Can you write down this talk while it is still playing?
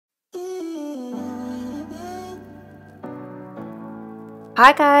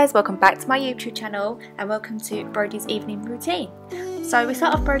Hi guys, welcome back to my YouTube channel and welcome to Brodie's evening routine. So we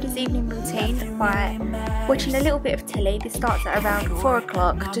start off Brodie's evening routine by watching a little bit of telly. This starts at around 4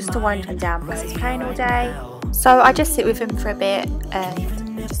 o'clock just to wind him down because he's playing all day. So I just sit with him for a bit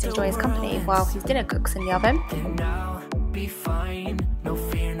and just enjoy his company while his dinner cooks in the oven.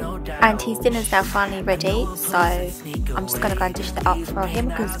 And his dinner's now finally ready, so I'm just going to go and dish that up for him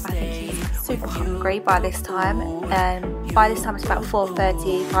because I think he's super hungry by this time. By this time it's about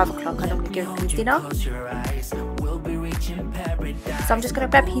 4:30, 5 o'clock. I normally give him his dinner. So I'm just going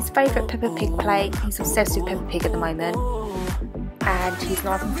to grab his favourite Peppa Pig plate. He's obsessed with Peppa Pig at the moment. And his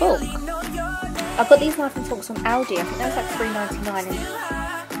knife and fork. I got these knife and forks on Aldi. I think that was like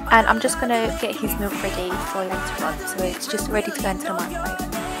 $3.99. And I'm just going to get his milk ready for later on. So it's just ready to go into the microwave.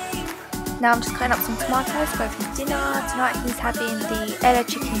 Now I'm just cutting up some tomatoes for his dinner. Tonight he's having the Ella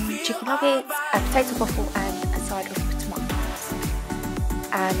chicken nuggets, a potato waffle and a side of tomatoes.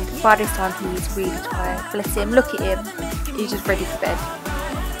 And by this time he's really tired. Bless him, look at him, he's just ready for bed.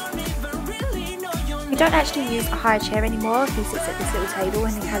 We don't actually use a high chair anymore. He sits at this little table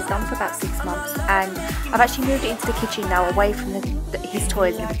and he has done for about 6 months. And I've actually moved it into the kitchen now, away from his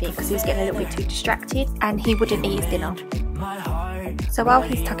toys and everything, because he was getting a little bit too distracted and he wouldn't eat his dinner. So while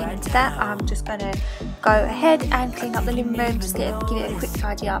he's tucking into that, I'm just going to go ahead and clean up the living room, just give it a quick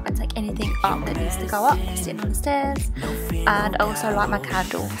tidy up and take anything up that needs to go up, sitting on the stairs. And I also light my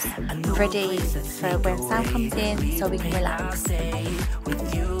candles, ready for when Sam comes in so we can relax.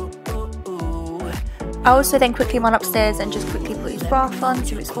 I also then quickly run upstairs and just quickly put his bath on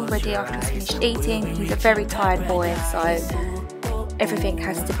so it's all ready after he's finished eating. He's a very tired boy, so everything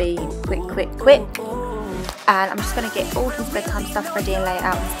has to be quick. And I'm just going to get all his bedtime stuff ready and lay it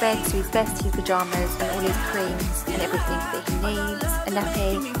out on his bed. So his vest, his pyjamas and all his creams and everything that he needs, a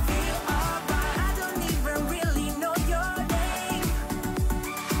nappy.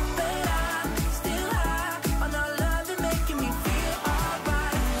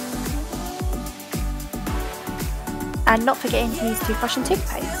 And not forgetting his toothbrush and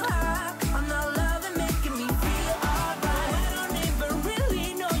toothpaste.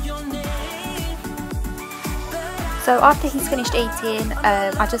 So after he's finished eating,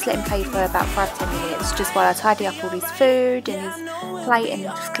 I just let him play for about 5-10 minutes, just while I tidy up all his food and his plate and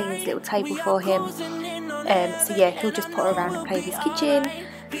just clean his little table for him. So yeah, he'll just put around and play with his kitchen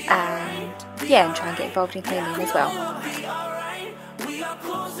and yeah, and try and get involved in cleaning as well.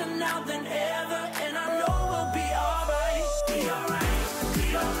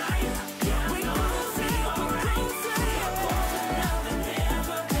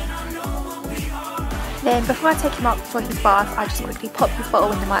 Then before I take him up for his bath, I just quickly pop his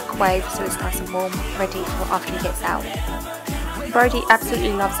bottle in the microwave so it's nice and warm, ready for after he gets out. Brodie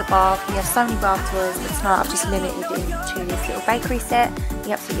absolutely loves a bath. He has so many bath toys, but tonight I've just limited him to his little bakery set.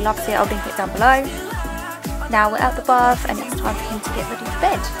 He absolutely loves it. I'll link it down below. Now we're out the bath and it's time for him to get ready for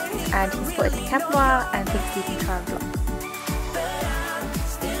bed. And he's spotted the camera and thinks he can try and vlog.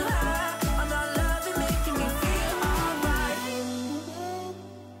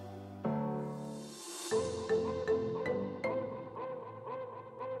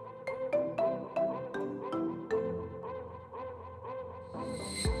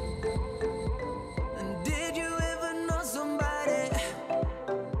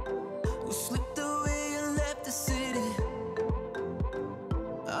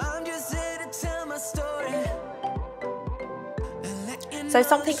 So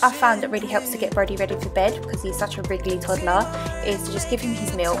something I found that really helps to get Brodie ready for bed, because he's such a wriggly toddler, is to just give him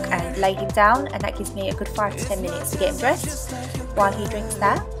his milk and lay him down, and that gives me a good 5 to 10 minutes to get him dressed while he drinks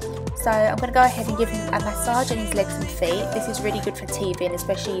that. So I'm going to go ahead and give him a massage on his legs and feet. This is really good for teething,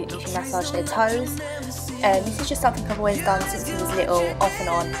 especially if you massage their toes. This is just something I've always done since he was little, off and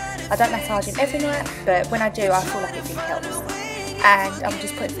on. I don't massage him every night, but when I do I feel like it really helps. And I'm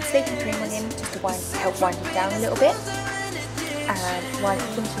just putting some sleeping cream on him just to help wind him down a little bit. And while I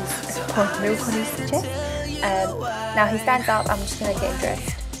think he's pouring milk on his chest. Now he stands up, I'm just going to get him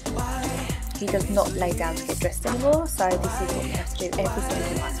dressed. He does not lay down to get dressed anymore, so this is what we have to do every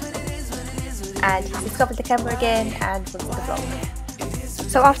single night. And he's discovered the camera again and wants the vlog.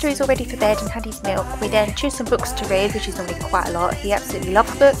 So after he's all ready for bed and had his milk, we then choose some books to read, which is normally quite a lot. He absolutely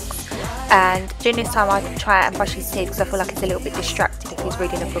loves books. And during this time I try and brush his teeth because I feel like he's a little bit distracted if he's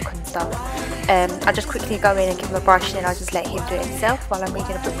reading a book and stuff. I just quickly go in and give him a brush, and then I just let him do it himself while I'm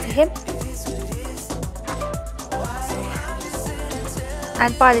reading a book to him.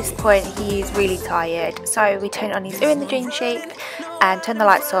 And by this point he is really tired, so we turn on his ear in the dream sheet and turn the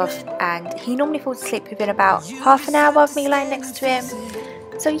lights off, and he normally falls asleep within about half an hour of me lying next to him.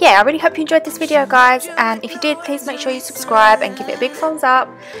 So yeah, I really hope you enjoyed this video, guys, and if you did, please make sure you subscribe and give it a big thumbs up,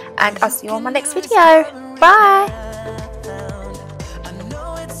 and I'll see you on my next video. Bye!